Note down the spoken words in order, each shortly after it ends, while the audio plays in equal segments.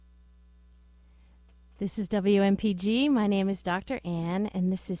This is WMPG. My name is Dr. Ann,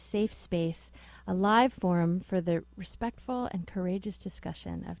 and this is Safe Space, a live forum for the respectful and courageous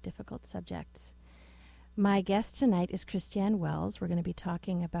discussion of difficult subjects. My guest tonight is Christiane Wells. We're going to be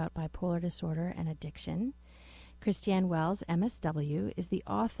talking about bipolar disorder and addiction. Christiane Wells, MSW, is the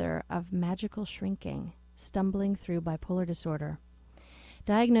author of Magical Shrinking, Stumbling Through Bipolar Disorder.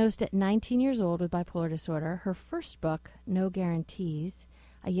 Diagnosed at 19 years old with bipolar disorder, her first book, No Guarantees,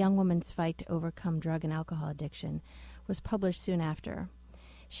 A Young Woman's Fight to Overcome Drug and Alcohol Addiction, was published soon after.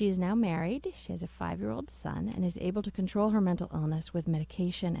 She is now married, she has a 5-year-old son, and is able to control her mental illness with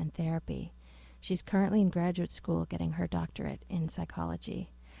medication and therapy. She's currently in graduate school getting her doctorate in psychology.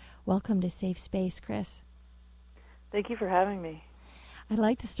 Welcome to Safe Space, Chris. Thank you for having me. I'd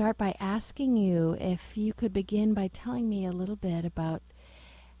like to start by asking you if you could begin by telling me a little bit about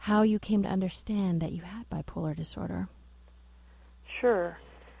how you came to understand that you had bipolar disorder. Sure.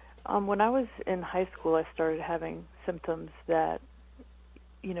 When I was in high school, I started having symptoms that,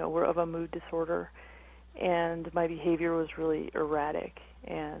 were of a mood disorder, and my behavior was really erratic,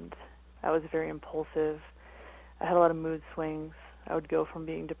 and I was very impulsive. I had a lot of mood swings. I would go from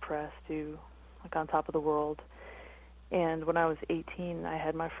being depressed to, on top of the world. And when I was 18, I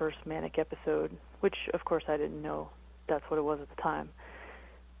had my first manic episode, which, of course, I didn't know that's what it was at the time.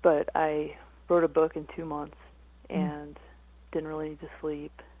 But I wrote a book in 2 months and didn't really need to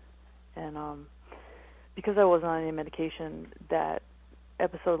sleep. And because I wasn't on any medication, that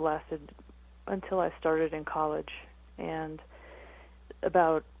episode lasted until I started in college. And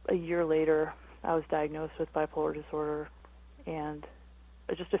about a year later, I was diagnosed with bipolar disorder. And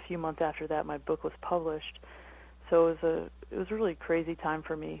just a few months after that, my book was published. So it was a really crazy time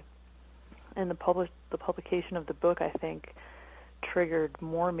for me. And the publication of the book, I think, triggered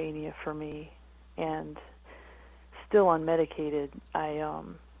more mania for me. And still unmedicated, I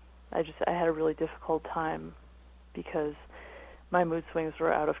had a really difficult time because my mood swings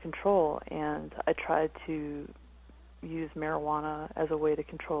were out of control, and I tried to use marijuana as a way to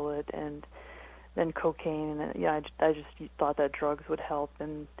control it, and then cocaine, and I just thought that drugs would help,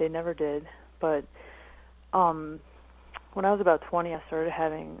 and they never did. But when I was about 20, I started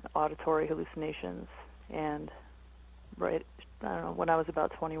having auditory hallucinations, and when I was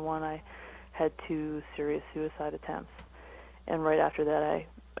about 21, I had 2 serious suicide attempts, and right after that, I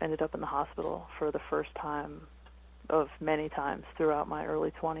ended up in the hospital for the first time of many times throughout my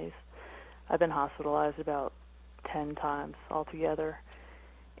early 20s. I've been hospitalized about 10 times altogether,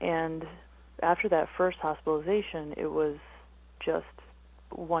 and after that first hospitalization, it was just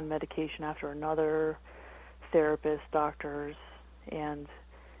one medication after another, therapists, doctors, and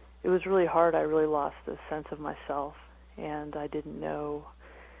it was really hard. I really lost the sense of myself, and I didn't know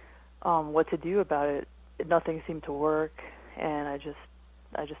what to do about it. Nothing seemed to work, and I just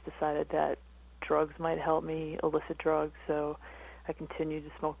decided that drugs might help me, illicit drugs, so I continued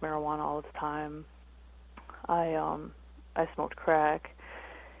to smoke marijuana all the time. I smoked crack,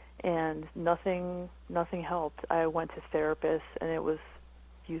 and nothing helped. I went to therapists, and it was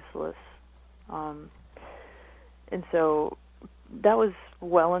useless. And so that was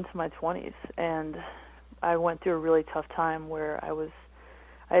well into my 20s, and I went through a really tough time where I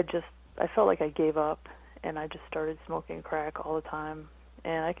felt like I gave up, and I just started smoking crack all the time.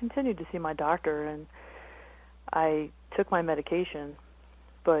 And I continued to see my doctor, and I took my medication,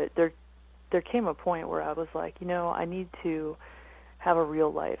 but there came a point where I was like, I need to have a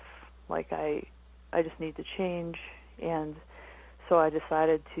real life. Like, I just need to change, and so I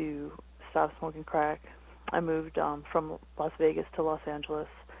decided to stop smoking crack. I moved from Las Vegas to Los Angeles,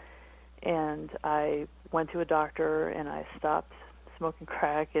 and I went to a doctor, and I stopped smoking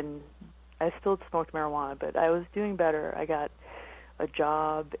crack, and I still smoked marijuana, but I was doing better. I got a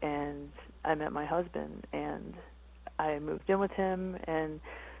job, and I met my husband, and I moved in with him and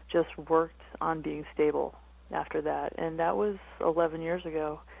just worked on being stable after that. And that was 11 years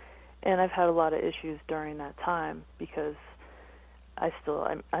ago, and I've had a lot of issues during that time because I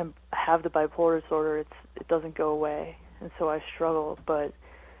have the bipolar disorder. It doesn't go away, and so I struggle, but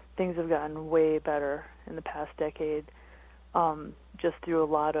things have gotten way better in the past decade, just through a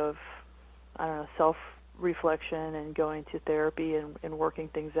lot of, self-reflection and going to therapy and working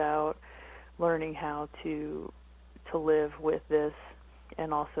things out, learning how to live with this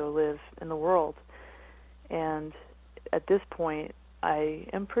and also live in the world. And at this point, I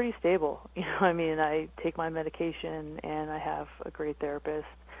am pretty stable. I take my medication, and I have a great therapist,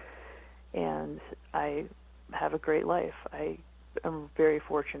 and I have a great life. I am very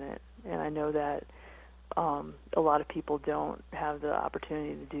fortunate, and I know that a lot of people don't have the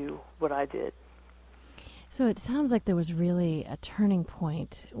opportunity to do what I did. So it sounds like there was really a turning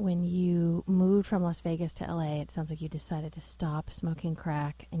point when you moved from Las Vegas to LA. It sounds like you decided to stop smoking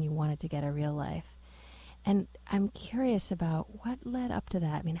crack and you wanted to get a real life. And I'm curious about what led up to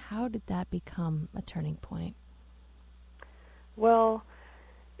that. I mean, how did that become a turning point? Well,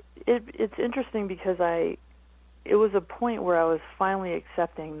 it's interesting because it was a point where I was finally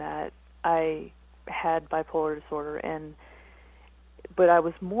accepting that I had bipolar disorder, but I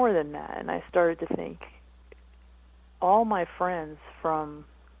was more than that, and I started to think all my friends from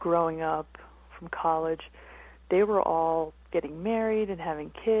growing up, from college, they were all getting married and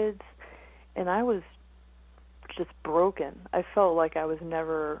having kids, and I was just broken. I felt like I was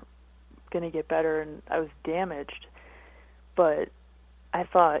never going to get better, and I was damaged. But I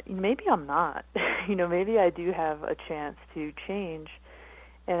thought, maybe I'm not. Maybe I do have a chance to change.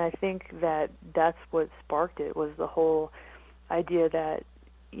 And I think that that's what sparked it, was the whole idea that,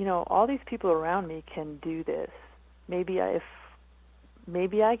 all these people around me can do this. Maybe I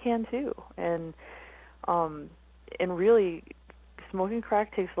can too. And really, smoking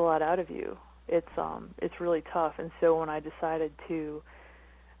crack takes a lot out of you. It's really tough. And so when I decided to,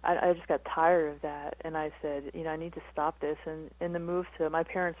 I just got tired of that, and I said, I need to stop this. And the move my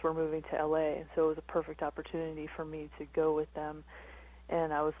parents were moving to LA, and so it was a perfect opportunity for me to go with them.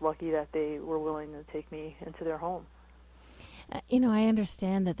 And I was lucky that they were willing to take me into their home. I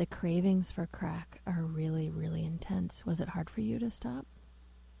understand that the cravings for crack are really, really intense. Was it hard for you to stop?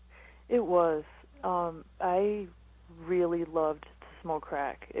 It was. I really loved to smoke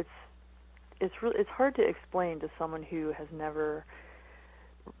crack. It's hard to explain to someone who has never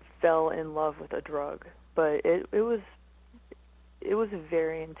fell in love with a drug, but it was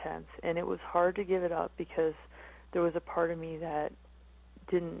very intense, and it was hard to give it up because there was a part of me that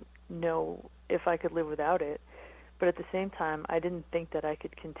didn't know if I could live without it. But at the same time, I didn't think that I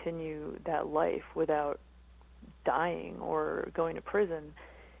could continue that life without dying or going to prison,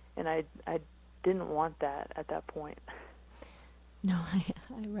 and I didn't want that at that point. No,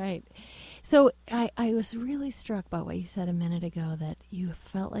 right. So I was really struck by what you said a minute ago, that you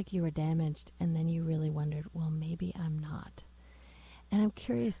felt like you were damaged, and then you really wondered, well, maybe I'm not. And I'm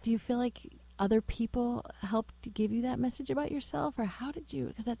curious, do you feel like other people helped give you that message about yourself, or how did you,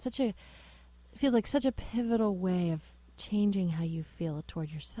 because that's it feels like such a pivotal way of changing how you feel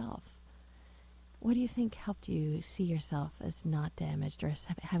toward yourself. What do you think helped you see yourself as not damaged or as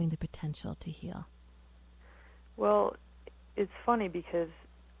having the potential to heal? Well, it's funny because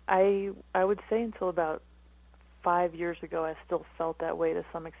I would say until about 5 years ago, I still felt that way to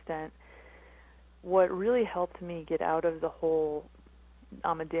some extent. What really helped me get out of the whole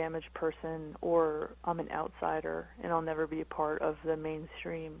I'm a damaged person or I'm an outsider and I'll never be a part of the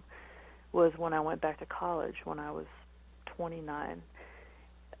mainstream was when I went back to college when I was 29.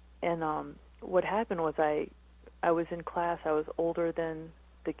 And what happened was I was in class. I was older than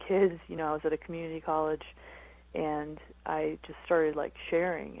the kids. I was at a community college, and I just started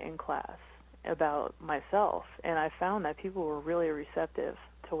sharing in class about myself, and I found that people were really receptive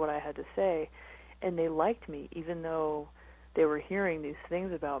to what I had to say, and they liked me even though they were hearing these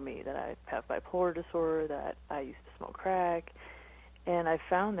things about me, that I have bipolar disorder, that I used to smoke crack, and I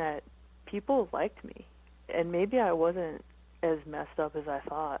found that people liked me, and maybe I wasn't as messed up as I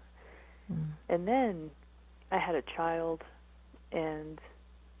thought. And then I had a child, and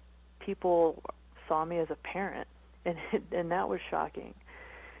people saw me as a parent, and that was shocking.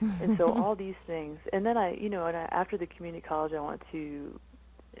 And so all these things, and then after the community college, I went to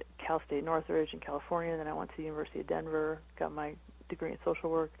Cal State Northridge in California, and then I went to the University of Denver, got my degree in social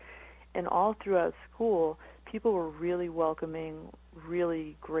work, and all throughout school, people were really welcoming,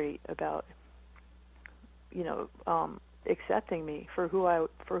 really great about, accepting me for who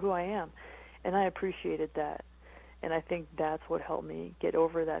I am, and I appreciated that, and I think that's what helped me get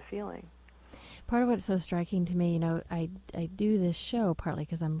over that feeling. Part of what's so striking to me, I do this show partly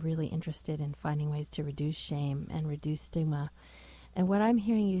because I'm really interested in finding ways to reduce shame and reduce stigma. And what I'm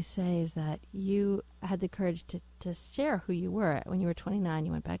hearing you say is that you had the courage to share who you were. When you were 29,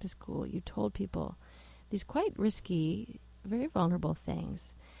 you went back to school. You told people these quite risky, very vulnerable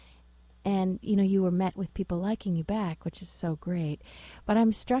things. And, you were met with people liking you back, which is so great. But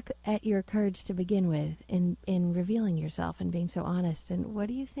I'm struck at your courage to begin with in revealing yourself and being so honest. And what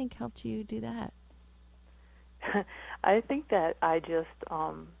do you think helped you do that? I think that I just,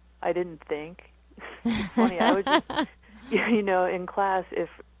 I didn't think. It's funny, I would just, in class, if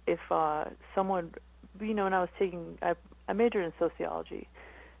someone, when I was I majored in sociology.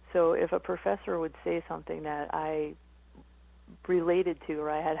 So if a professor would say something that I related to or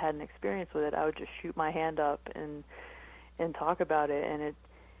I had an experience with it, I would just shoot my hand up and talk about it, and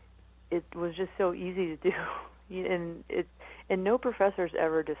it was just so easy to do. And no professors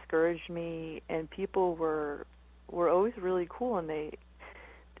ever discouraged me, and people were always really cool, and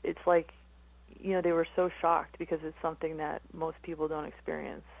it's like, they were so shocked because it's something that most people don't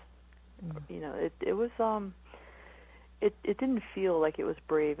experience. It was it didn't feel like it was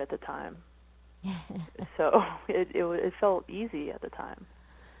brave at the time. So it felt easy at the time.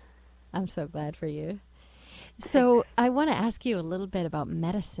 I'm so glad for you. So I want to ask you a little bit about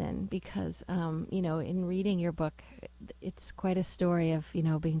medicine because, in reading your book, it's quite a story of,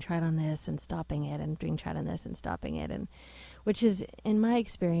 being tried on this and stopping it and being tried on this and stopping it, and which is, in my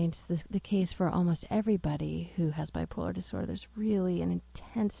experience, the case for almost everybody who has bipolar disorder. There's really an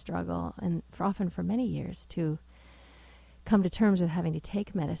intense struggle, and often for many years, to come to terms with having to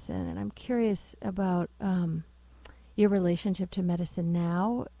take medicine. And I'm curious about your relationship to medicine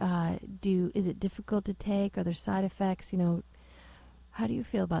now. Is it difficult to take? Are there side effects? How do you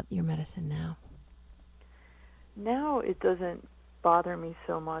feel about your medicine now? Now it doesn't bother me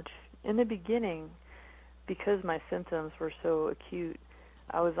so much. In the beginning, because my symptoms were so acute,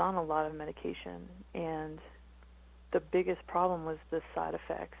 I was on a lot of medication, and the biggest problem was the side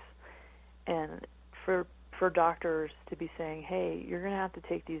effects. And for doctors to be saying, hey, you're going to have to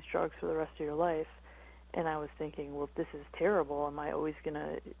take these drugs for the rest of your life, and I was thinking, well, this is terrible. Am I always going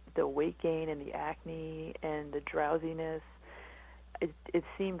to, the weight gain and the acne and the drowsiness, it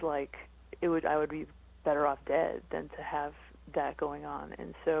seemed like I would be better off dead than to have that going on.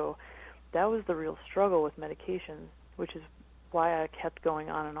 And so that was the real struggle with medication, which is why I kept going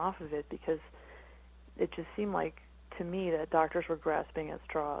on and off of it, because it just seemed like to me that doctors were grasping at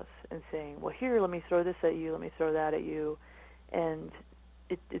straws and saying, well, here, let me throw this at you, let me throw that at you. And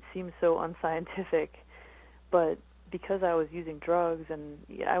it seemed so unscientific. But because I was using drugs, and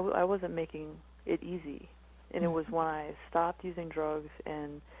I wasn't making it easy. And it was when I stopped using drugs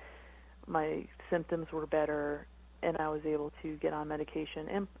and my symptoms were better and I was able to get on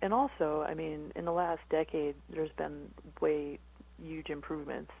medication. And also, I mean, in the last decade, there's been huge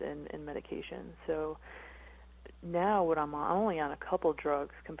improvements in medication. So now what I'm only on a couple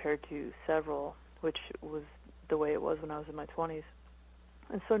drugs compared to several, which was the way it was when I was in my 20s.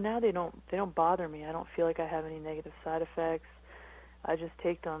 And so now they don't bother me. I don't feel like I have any negative side effects. I just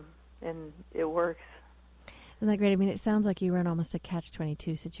take them, and it works. Isn't that great? I mean, it sounds like you were in almost a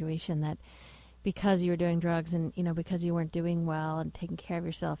catch-22 situation, that because you were doing drugs and, because you weren't doing well and taking care of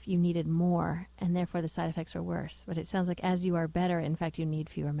yourself, you needed more, and therefore the side effects were worse. But it sounds like as you are better, in fact, you need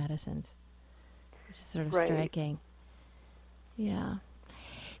fewer medicines, which is sort of striking. Yeah.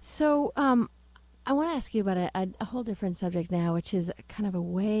 So I want to ask you about a whole different subject now, which is kind of a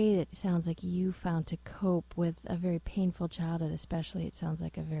way that sounds like you found to cope with a very painful childhood, especially. It sounds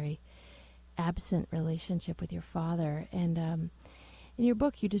like a very absent relationship with your father. And in your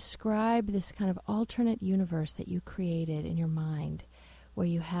book, you describe this kind of alternate universe that you created in your mind, where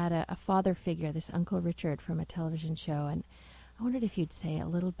you had a father figure, this Uncle Richard from a television show. And I wondered if you'd say a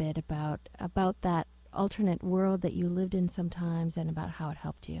little bit about that alternate world that you lived in sometimes and about how it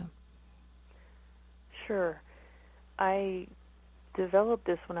helped you. Sure. I developed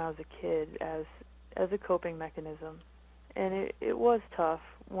this when I was a kid as a coping mechanism. And it was tough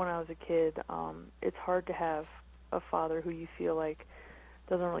when I was a kid. It's hard to have a father who you feel like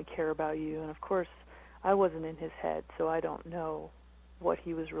doesn't really care about you. And, of course, I wasn't in his head, so I don't know what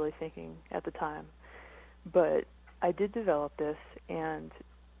he was really thinking at the time. But I did develop this, and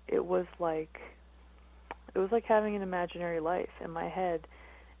it was like having an imaginary life in my head,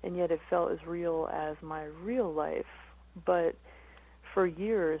 and yet it felt as real as my real life. But for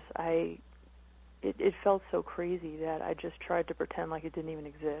years, it felt so crazy that I just tried to pretend like it didn't even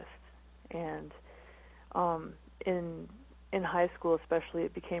exist. And in high school especially,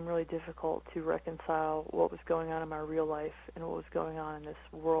 it became really difficult to reconcile what was going on in my real life and what was going on in this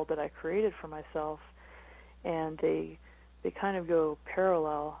world that I created for myself. And they kind of go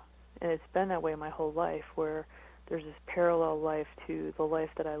parallel, and it's been that way my whole life, where there's this parallel life to the life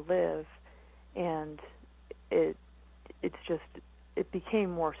that I live, and it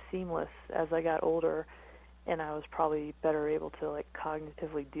became more seamless as I got older, and I was probably better able to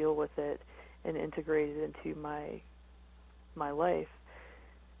cognitively deal with it and integrate it into my life.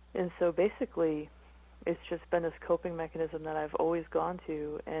 And so basically it's just been this coping mechanism that I've always gone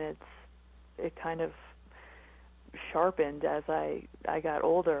to, and it kind of sharpened as I got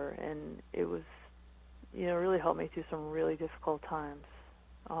older, and it was really helped me through some really difficult times,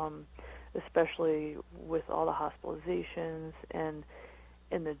 especially with all the hospitalizations and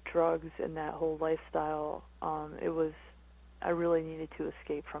the drugs and that whole lifestyle. I really needed to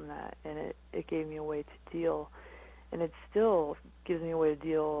escape from that, and it gave me a way to deal, and it still gives me a way to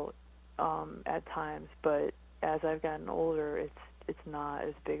deal at times, but as I've gotten older, it's not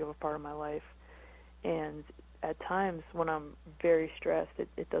as big of a part of my life. And at times when I'm very stressed,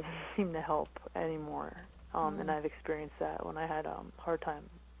 it doesn't seem to help anymore. And I've experienced that when I had a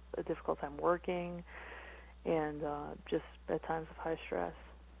difficult time working, and just at times of high stress.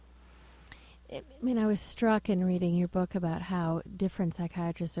 I mean, I was struck in reading your book about how different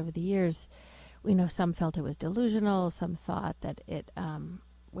psychiatrists over the years, we know some felt it was delusional, some thought that it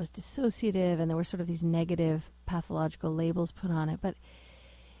was dissociative, and there were sort of these negative pathological labels put on it. But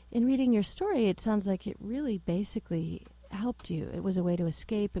in reading your story, it sounds like it really basically helped you. It was a way to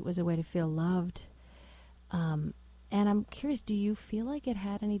escape. It was a way to feel loved. And I'm curious, do you feel like it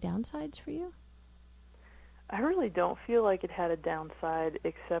had any downsides for you? I really don't feel like it had a downside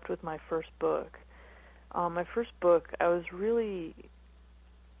except with my first book. My first book, I was really,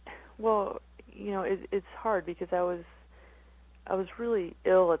 well, it's hard because I was really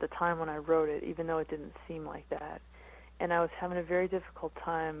ill at the time when I wrote it, even though it didn't seem like that. And I was having a very difficult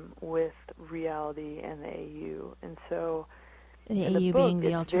time with reality and the AU. And so the AU being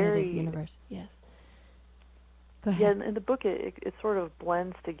the alternative universe, yes. Go ahead. Yeah, in the book it sort of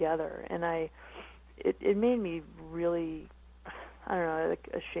blends together, and it made me really, I don't know, like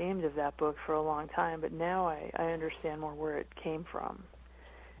ashamed of that book for a long time, but now I understand more where it came from.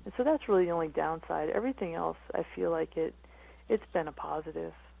 And so that's really the only downside. Everything else, I feel like it's been a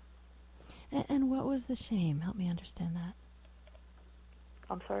positive. And what was the shame? Help me understand that.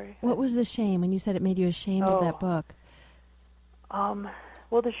 I'm sorry? What was the shame when you said it made you ashamed of that book?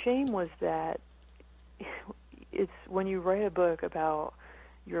 Well, the shame was that it's when you write a book about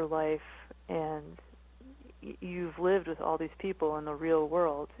your life and you've lived with all these people in the real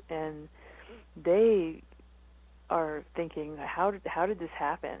world, and they are thinking, how did this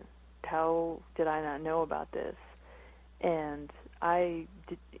happen? How did I not know about this? And I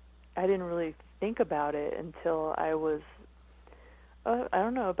didn't really think about it until I was, I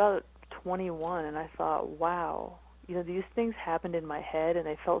don't know, about 21, and I thought, wow, these things happened in my head, and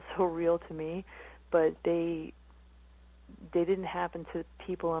they felt so real to me, but they didn't happen to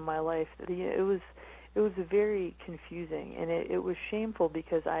people in my life. It was very confusing, and it was shameful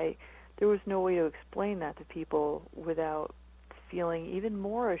because there was no way to explain that to people without feeling even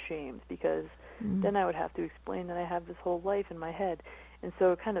more ashamed, because then I would have to explain that I have this whole life in my head. And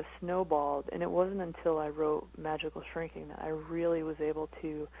so it kind of snowballed, and it wasn't until I wrote Magical Shrinking that I really was able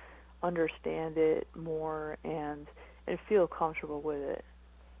to understand it more and feel comfortable with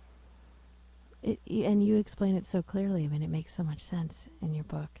it. And you explain it so clearly. I mean, it makes so much sense in your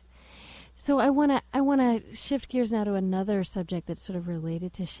book. So I want to shift gears now to another subject that's sort of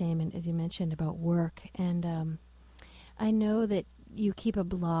related to shame, and as you mentioned, about work. And I know that you keep a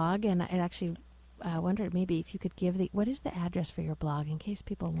blog, and I actually wondered maybe if you could give what is the address for your blog in case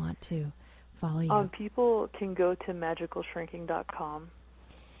people want to follow you. People can go to magicalshrinking.com.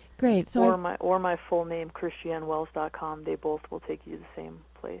 Great. So or my full name, christianwells.com. They both will take you to the same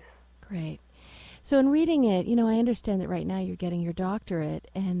place. Great. So in reading it, I understand that right now you're getting your doctorate,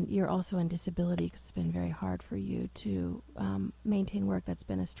 and you're also on disability because it's been very hard for you to maintain work. That's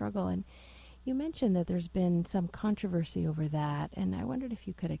been a struggle. And you mentioned that there's been some controversy over that, and I wondered if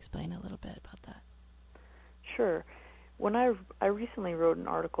you could explain a little bit about that. Sure. When I recently wrote an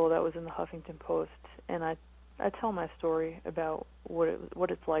article that was in the Huffington Post, and I tell my story about what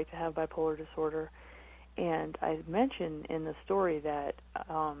it's like to have bipolar disorder, and I mentioned in the story that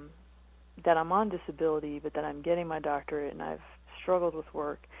I'm on disability, but that I'm getting my doctorate, and I've struggled with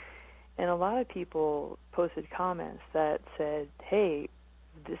work. And a lot of people posted comments that said, hey,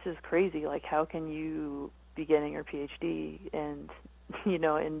 this is crazy. Like, how can you be getting your PhD and,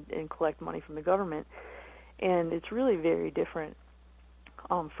 and collect money from the government? And it's really very different.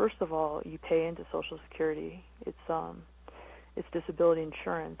 First of all, you pay into Social Security. It's disability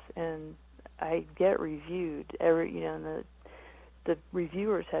insurance, and I get reviewed and the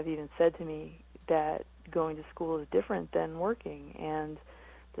reviewers have even said to me that going to school is different than working, and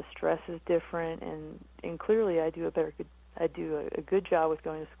the stress is different, and clearly I do a good job with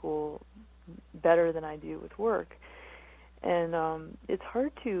going to school, better than I do with work. And it's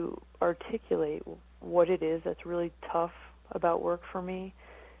hard to articulate what it is that's really tough about work for me,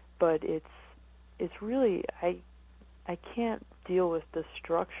 but it's really I can't deal with the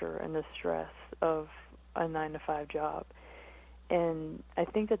structure and the stress of a 9-to-5 job. And I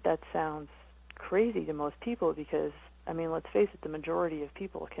think that sounds crazy to most people because, I mean, let's face it, the majority of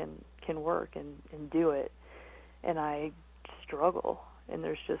people can work and do it. And I struggle. And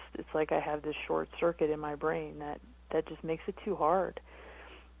it's like I have this short circuit in my brain that just makes it too hard.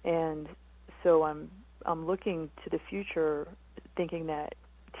 And so I'm looking to the future thinking that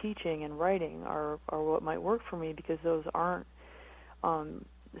teaching and writing are what might work for me, because those aren't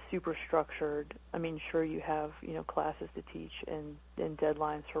super structured. I mean, sure, you have, classes to teach and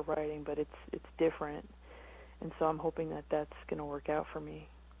deadlines for writing, but it's different. And so I'm hoping that that's going to work out for me.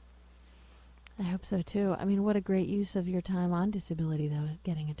 I hope so too. I mean, what a great use of your time on disability, though, is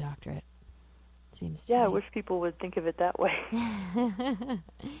getting a doctorate. Seems to Yeah, me. I wish people would think of it that way.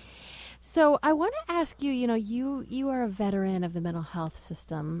 So I want to ask you, you are a veteran of the mental health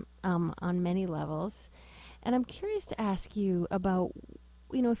system on many levels, and I'm curious to ask you about,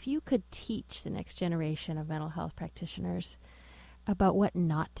 if you could teach the next generation of mental health practitioners about what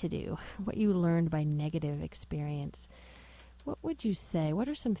not to do, what you learned by negative experience, what would you say? What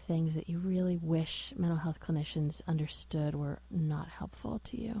are some things that you really wish mental health clinicians understood were not helpful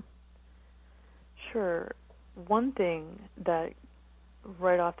to you? Sure. One thing that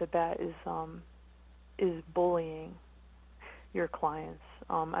right off the bat is bullying your clients.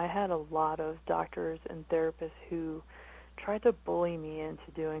 I had a lot of doctors and therapists who tried to bully me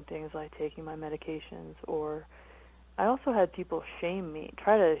into doing things like taking my medications, or I also had people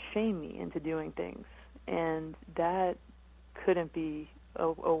try to shame me into doing things, and that couldn't be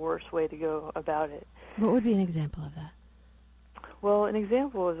a worse way to go about it. What would be an example of that? Well, an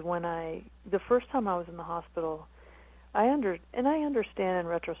example is when the first time I was in the hospital, I understand in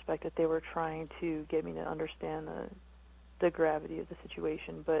retrospect that they were trying to get me to understand the gravity of the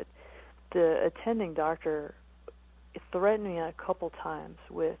situation, but the attending doctor threatened me a couple times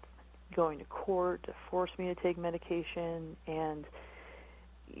with going to court to force me to take medication, and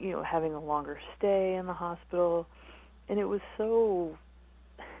having a longer stay in the hospital, and it was so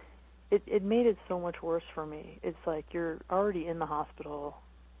it made it so much worse for me. It's like, you're already in the hospital.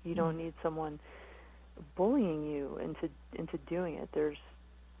 You don't need someone bullying you into doing it. There's,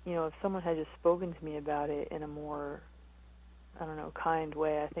 if someone had just spoken to me about it in a more, kind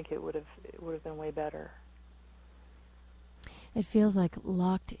way, I think it would have been way better. It feels like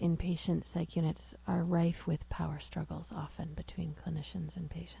locked inpatient psych units are rife with power struggles often between clinicians and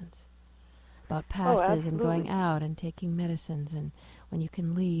patients. About passes and going out and taking medicines and when you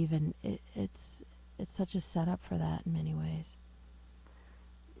can leave, and it's such a setup for that in many ways.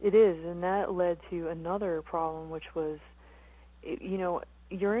 It is, and that led to another problem, which was,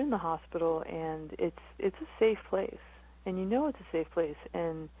 you're in the hospital and it's a safe place, and it's a safe place.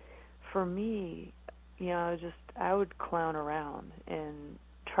 And for me, I would clown around and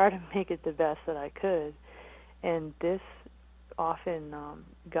try to make it the best that I could, and this often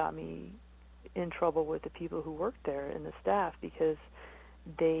got me in trouble with the people who worked there and the staff, because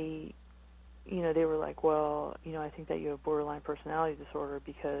they were like, well, I think that you have borderline personality disorder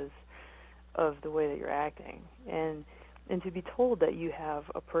because of the way that you're acting. And to be told that you have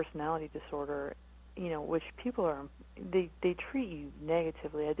a personality disorder, which people they treat you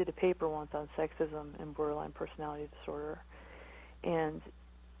negatively. I did a paper once on sexism and borderline personality disorder, and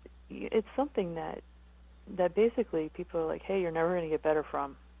it's something that basically people are like, hey, you're never going to get better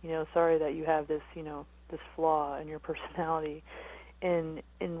from. Sorry that you have this, this flaw in your personality. And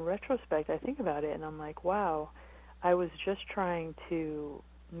in retrospect, I think about it and I'm like, wow, I was just trying to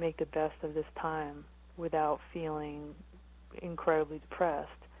make the best of this time without feeling incredibly depressed.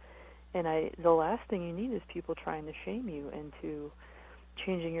 And the last thing you need is people trying to shame you into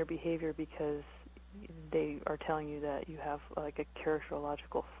changing your behavior because they are telling you that you have like a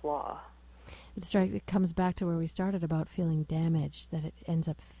characterological flaw. It comes back to where we started about feeling damaged, that it ends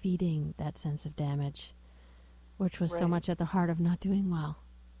up feeding that sense of damage, which was so much at the heart of not doing well.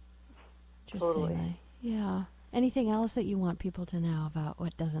 Interestingly. Totally. Yeah. Anything else that you want people to know about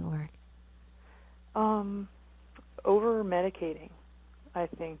what doesn't work? Over-medicating, I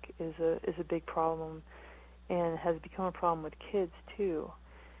think, is a big problem, and has become a problem with kids too.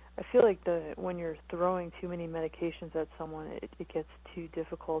 I feel like when you're throwing too many medications at someone, it gets too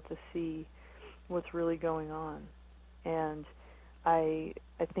difficult to see what's really going on. And I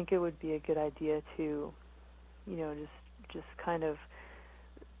think it would be a good idea to, just kind of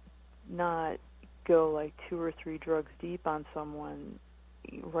not go like 2 or 3 drugs deep on someone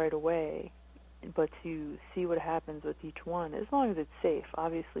right away, but to see what happens with each one, as long as it's safe.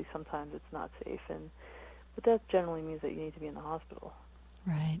 Obviously, sometimes it's not safe, but that generally means that you need to be in the hospital.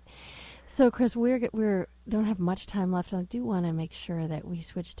 Right. So, Chris, we don't have much time left, and I do want to make sure that we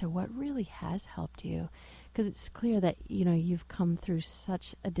switch to what really has helped you, because it's clear that you've come through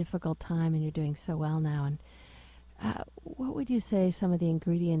such a difficult time, and you're doing so well now. And what would you say some of the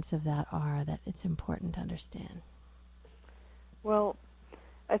ingredients of that are that it's important to understand? Well,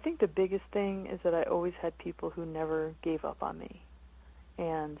 I think the biggest thing is that I always had people who never gave up on me,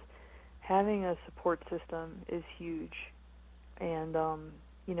 and having a support system is huge. And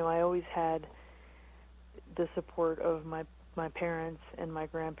I always had the support of my parents and my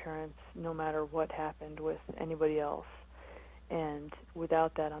grandparents no matter what happened with anybody else. And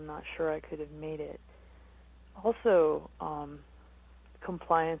without that, I'm not sure I could have made it. Also,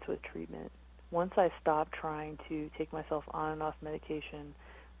 compliance with treatment. Once I stopped trying to take myself on and off medication,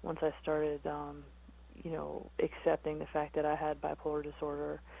 once I started, accepting the fact that I had bipolar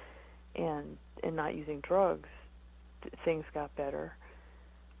disorder and not using drugs, things got better.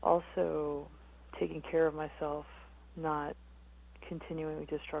 Also, taking care of myself, not continuing with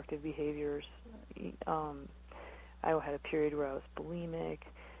destructive behaviors. I had a period where I was bulimic,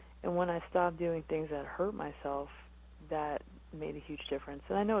 and when I stopped doing things that hurt myself, that made a huge difference.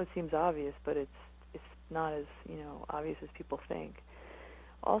 And I know it seems obvious, but it's not as obvious as people think.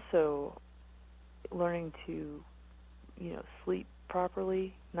 Also, learning to sleep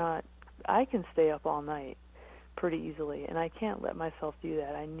properly. I can stay up all night pretty easily, and I can't let myself do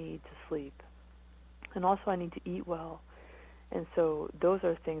that. I need to sleep, and also I need to eat well. And so those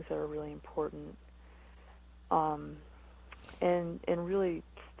are things that are really important. And really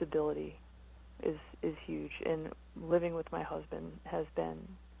stability is huge. And living with my husband has been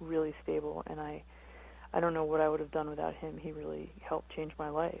really stable, and I don't know what I would have done without him. He really helped change my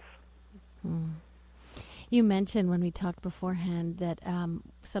life. Mm. You mentioned when we talked beforehand that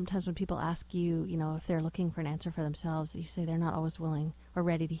sometimes when people ask you, if they're looking for an answer for themselves, you say they're not always willing or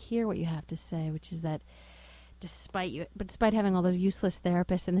ready to hear what you have to say, which is that despite having all those useless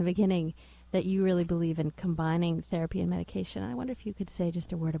therapists in the beginning, that you really believe in combining therapy and medication. I wonder if you could say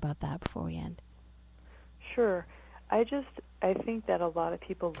just a word about that before we end. Sure. I think that a lot of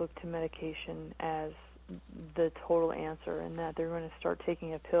people look to medication as the total answer, and that they're going to start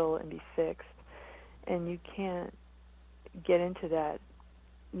taking a pill and be fixed. And you can't get into that,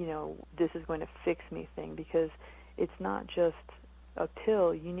 this is going to fix me thing, because it's not just a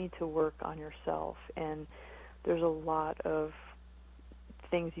pill. You need to work on yourself, and there's a lot of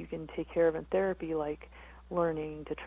things you can take care of in therapy, like learning to